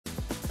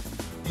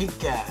Hey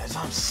guys,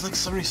 I'm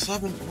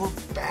Slick77. We're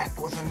back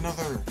with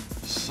another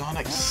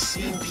Sonic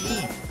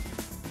CP.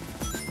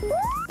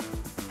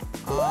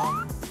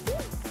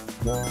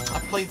 I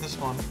played this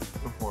one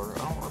before. I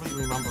don't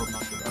really remember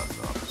much about it,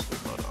 obviously,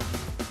 but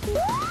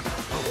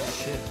oh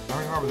shit, I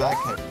remember that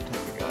type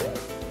of guy.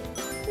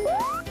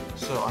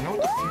 So I know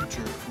what the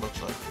future looks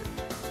like here.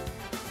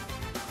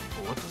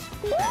 But what does the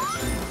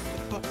past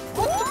look like?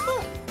 What the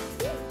fuck?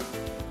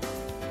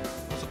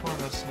 What's the point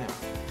of that snail?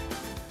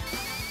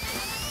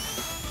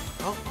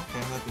 Oh, okay,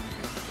 that didn't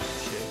do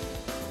shit.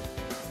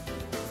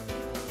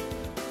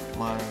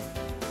 My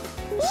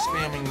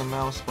spamming the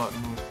mouse button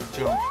with the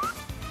jump.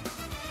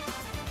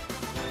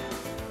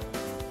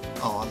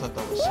 Oh, I thought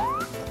that was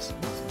something. That's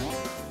nothing.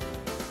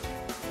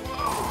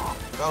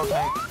 Battle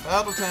tank!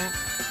 Battle tank!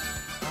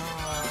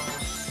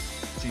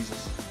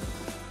 Jesus.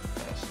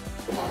 Pass.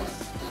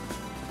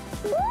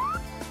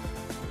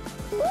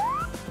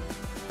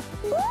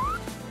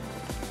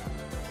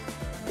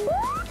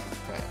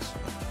 Pass.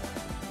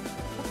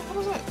 What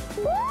was that?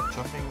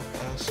 Jumping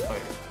ass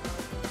spider.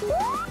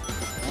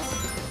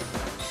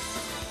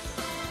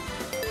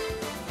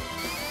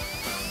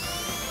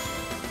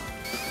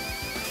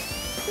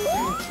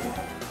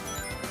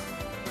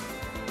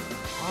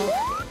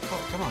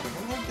 Oh, come on, I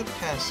like the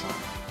pass on.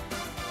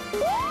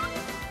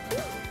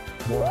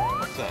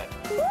 What's that?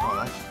 Oh,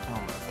 that's, I don't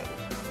know what that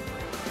is.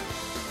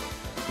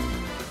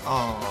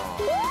 Oh.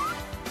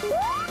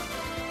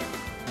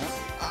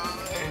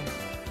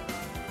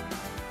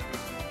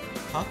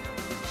 Huh?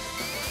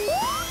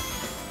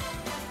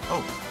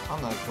 Oh,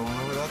 I'm not going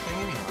over that thing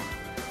anyhow.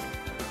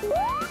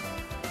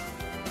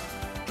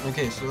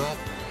 Okay, so that...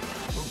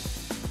 Ooh.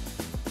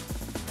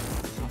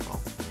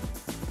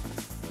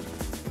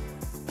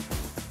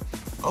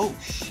 Oh,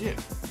 shit.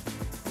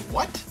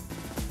 What?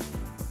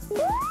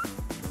 That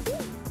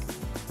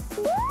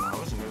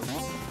was new.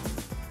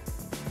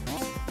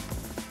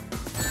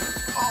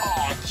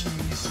 Oh,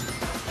 jeez.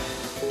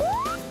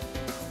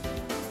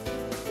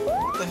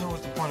 What the hell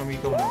was the point of me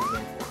going over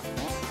there for?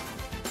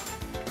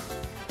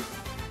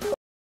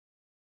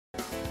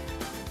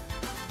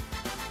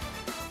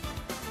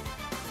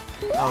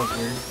 That was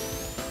weird.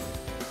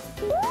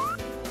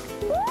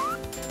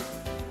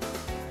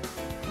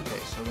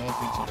 Okay, so that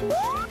did something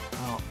interesting.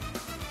 Oh.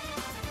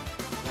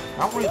 I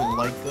don't really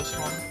like this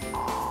one,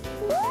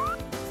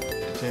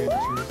 to tell you the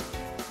truth.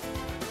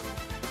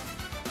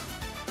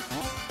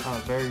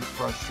 Very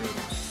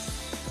frustrating.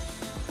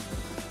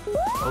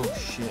 Oh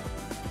shit.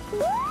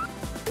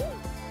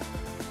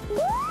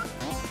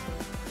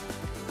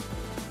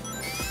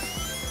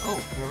 Oh,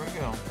 here we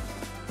go.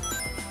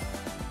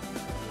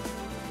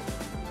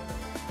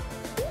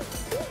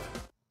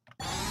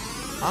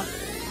 Huh?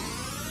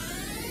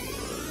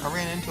 I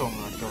ran into him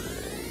when I killed him.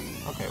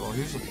 Okay, well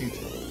here's the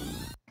future.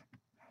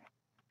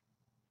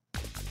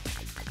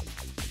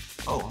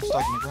 Oh, I'm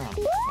stuck in the ground.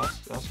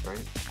 That's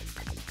great.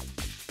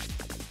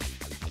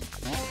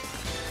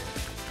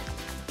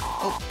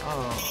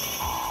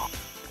 Oh,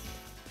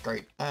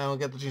 great. I'll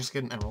get the chance to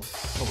get an emerald.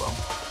 Oh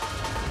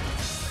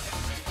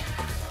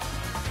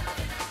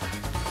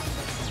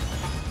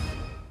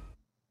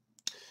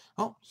well.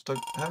 Oh, stuck.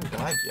 I haven't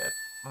died yet.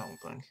 I don't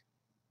think.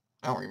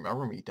 I don't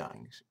remember me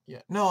dying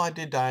yet. No, I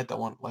did die at that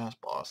one last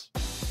boss.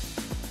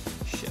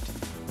 Shit.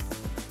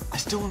 I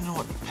still don't know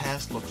what the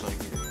past looks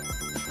like here.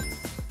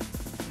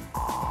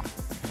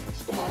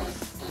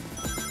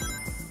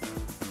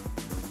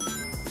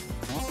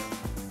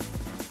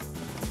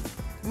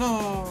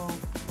 No!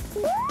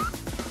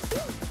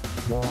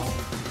 Give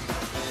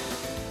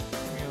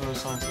me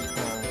those signs of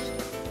past.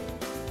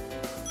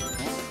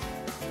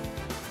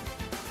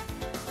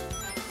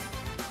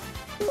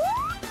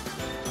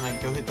 Can I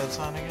go hit that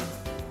sign again?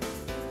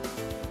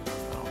 I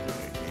don't think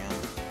I can.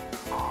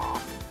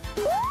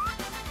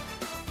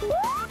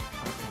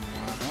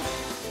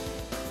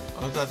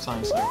 What does that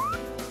sign say?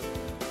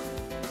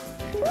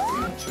 Oh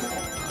shit,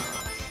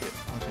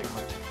 I'll take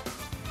my time.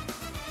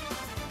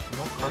 Did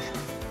that crush me?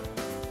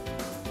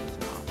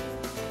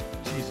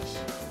 Jesus.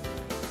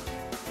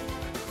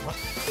 What?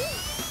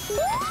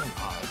 That's an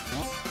odd.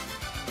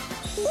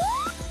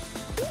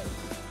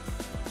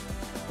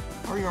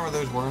 I remember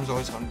those worms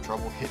always having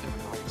trouble hitting in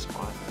the right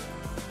spot.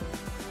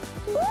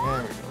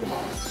 There we go.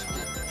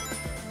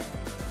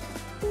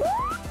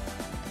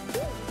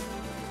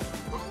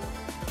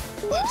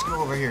 Let's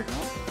go over here.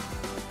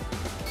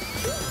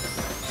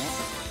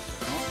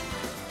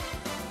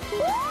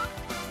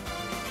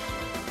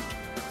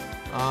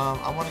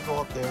 I want to go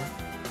up there.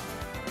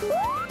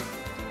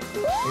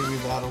 Maybe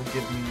that'll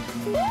give me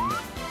the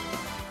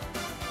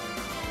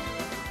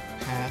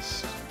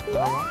pass that I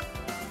want.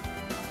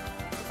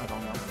 I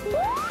don't know.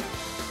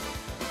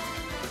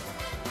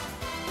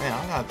 Man, I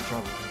got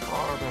trouble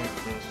far back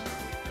to this.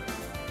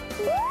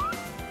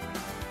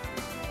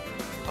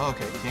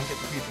 Okay, can't get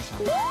the future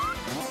sign.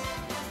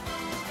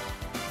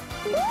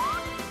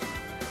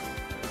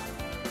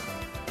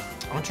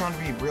 I'm trying to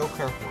be real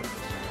careful with this.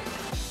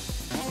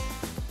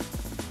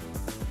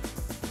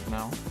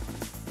 No.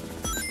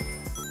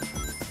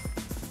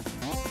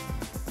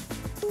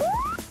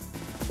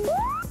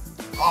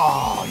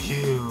 Oh,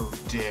 you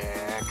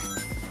dick.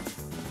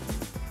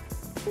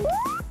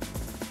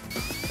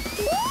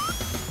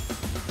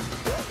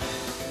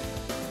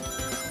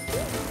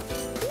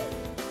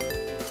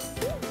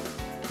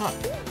 Huh.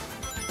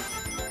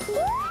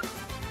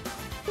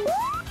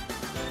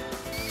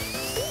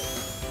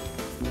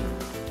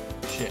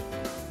 Shit.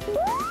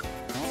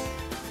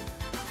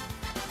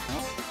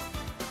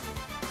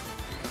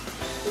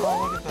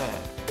 Oh, look at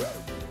that.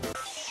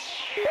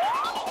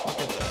 Look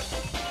at that.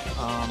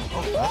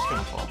 Oh, that's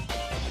gonna fall.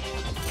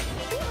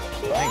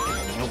 Thank you,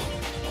 no one.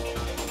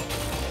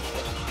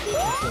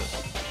 What's this?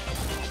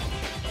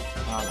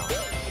 Oh, no.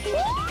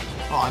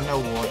 Oh, I know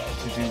what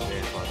to do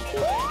there, but...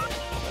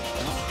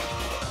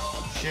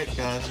 Shit,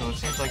 guys, so it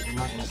seems like you're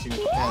not gonna see what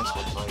the past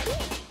looks like.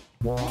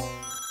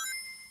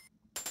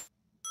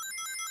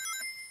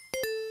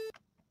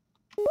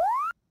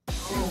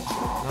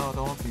 No,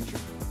 don't want future.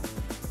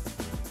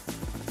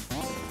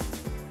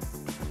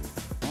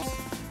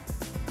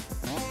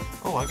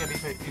 Oh, I got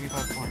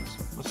 85 points.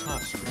 Let's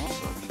not screw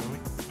this up, shall we?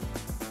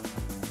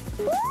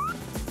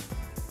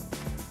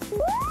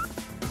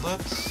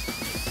 Let's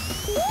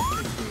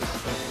kick this.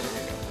 Okay,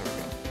 there we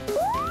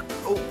go.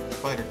 Oh,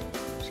 spider.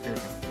 Scared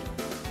me.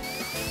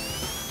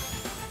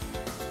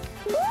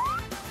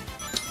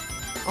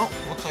 Oh,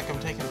 looks like I'm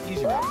taking the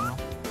easy route now.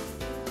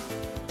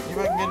 Maybe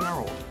I can get an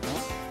emerald.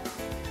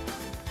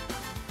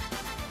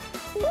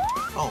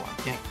 Oh, I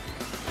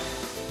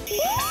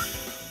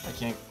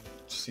can't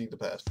see the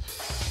path.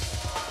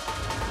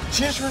 The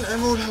chance for an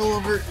emerald,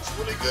 however, is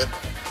really good.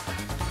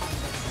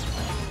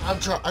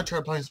 I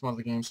tried playing some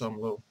other games, so I'm a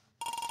little...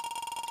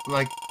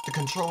 Like, the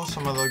control of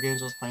some other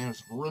games I was playing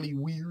was really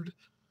weird.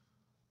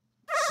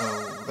 So,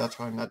 that's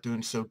why I'm not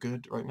doing so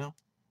good right now.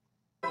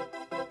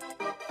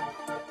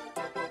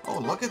 Oh,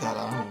 look at that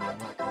island in the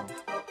background.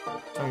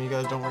 Tell me you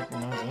guys don't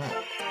recognize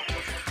that.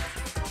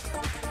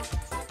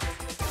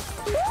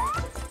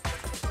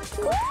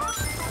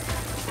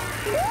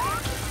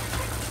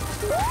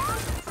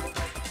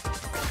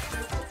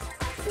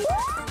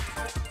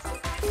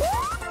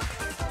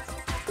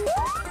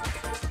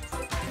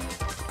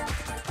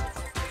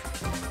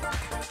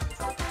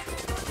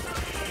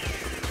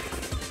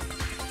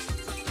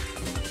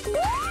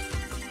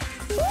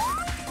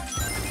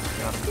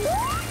 Got him.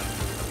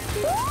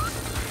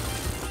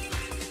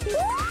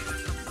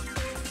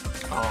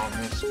 Oh, I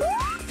missed.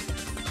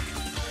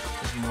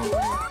 There's more over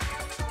here.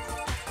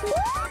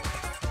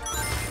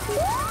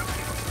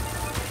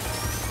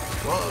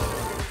 Whoa.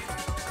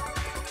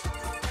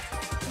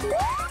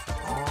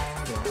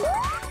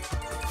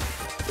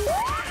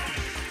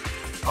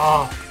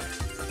 Oh.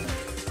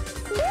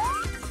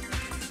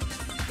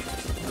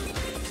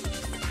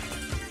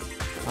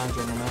 Time's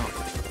running out.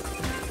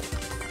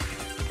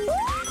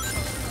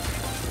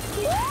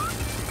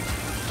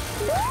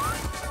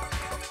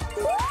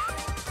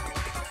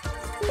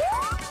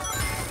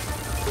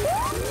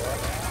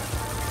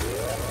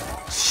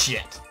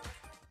 Shit.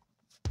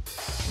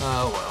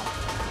 Oh well.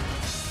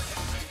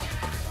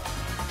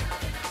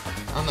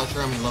 I'm not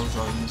sure how many levels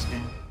are in this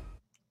game.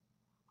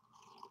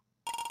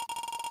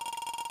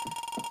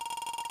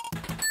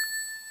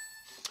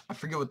 I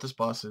forget what this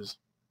boss is.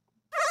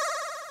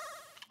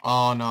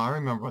 Oh no, I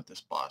remember what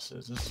this boss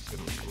is. This is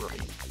gonna be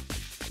really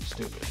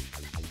stupid.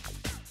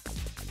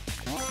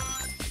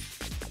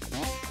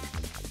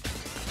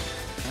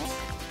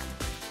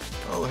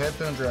 Oh,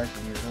 headphones are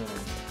active here. Hold on.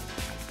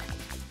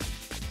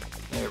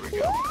 There we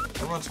go.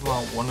 Every once in a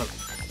while,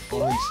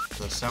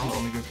 the sound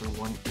only goes through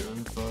one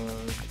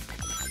earbud.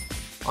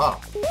 Oh,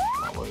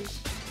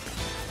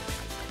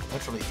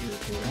 that's really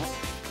irritating.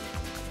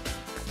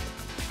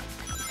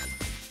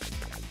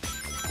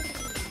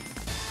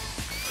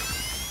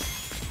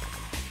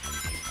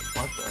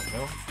 What the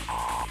hell?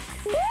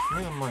 Give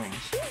me them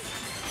rings.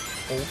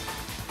 Oh.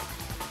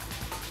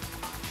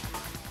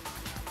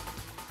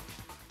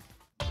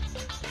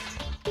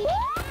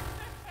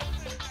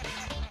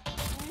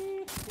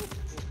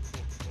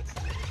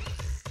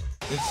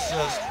 It's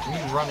just me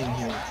running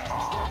here.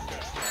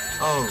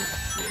 Oh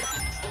shit.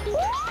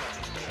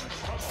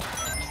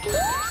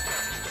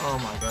 Oh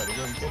my god, are you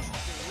kidding me?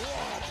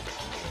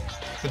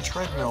 The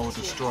treadmill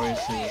destroys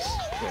his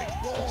thing.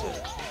 That's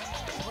it.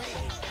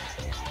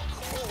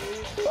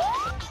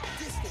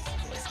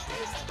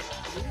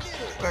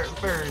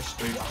 Very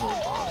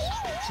straightforward boss.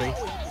 See?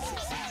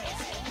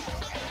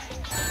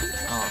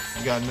 Oh,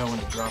 you gotta know when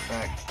to drop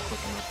back quick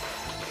enough.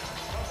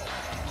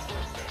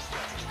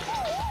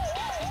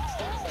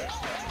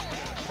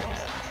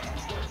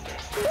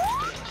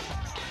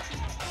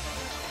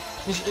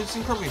 It's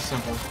incredibly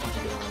simple once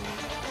you get around.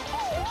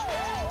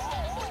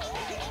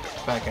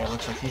 That guy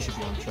looks like he should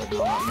be on the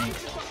treadmill, not me.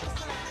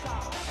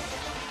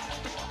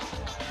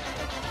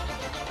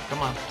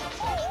 Come on.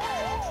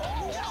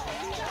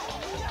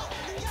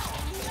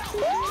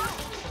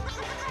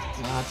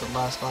 That's the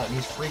last spot, and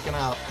he's freaking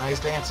out. Now he's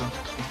dancing.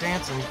 He's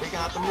dancing. He's breaking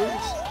out the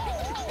moves.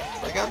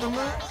 Break out the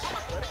moves.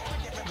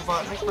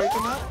 Robotnik, break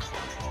him out.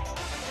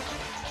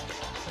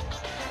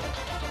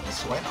 He's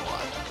sweating a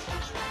lot.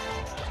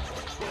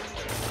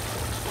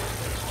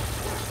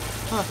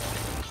 Huh.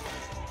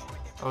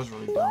 That was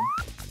really dumb.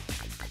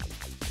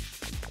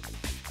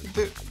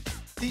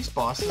 These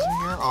bosses in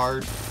here are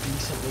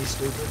decently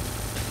stupid.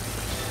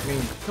 I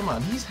mean, come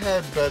on, he's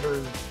had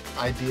better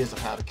ideas of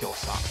how to kill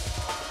Sonic.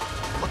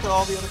 Look at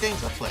all the other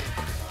games I've played.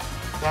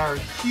 They are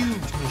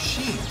huge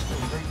machines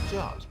doing great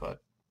jobs,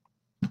 but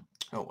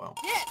oh well.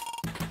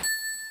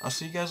 I'll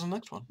see you guys in the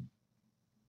next one.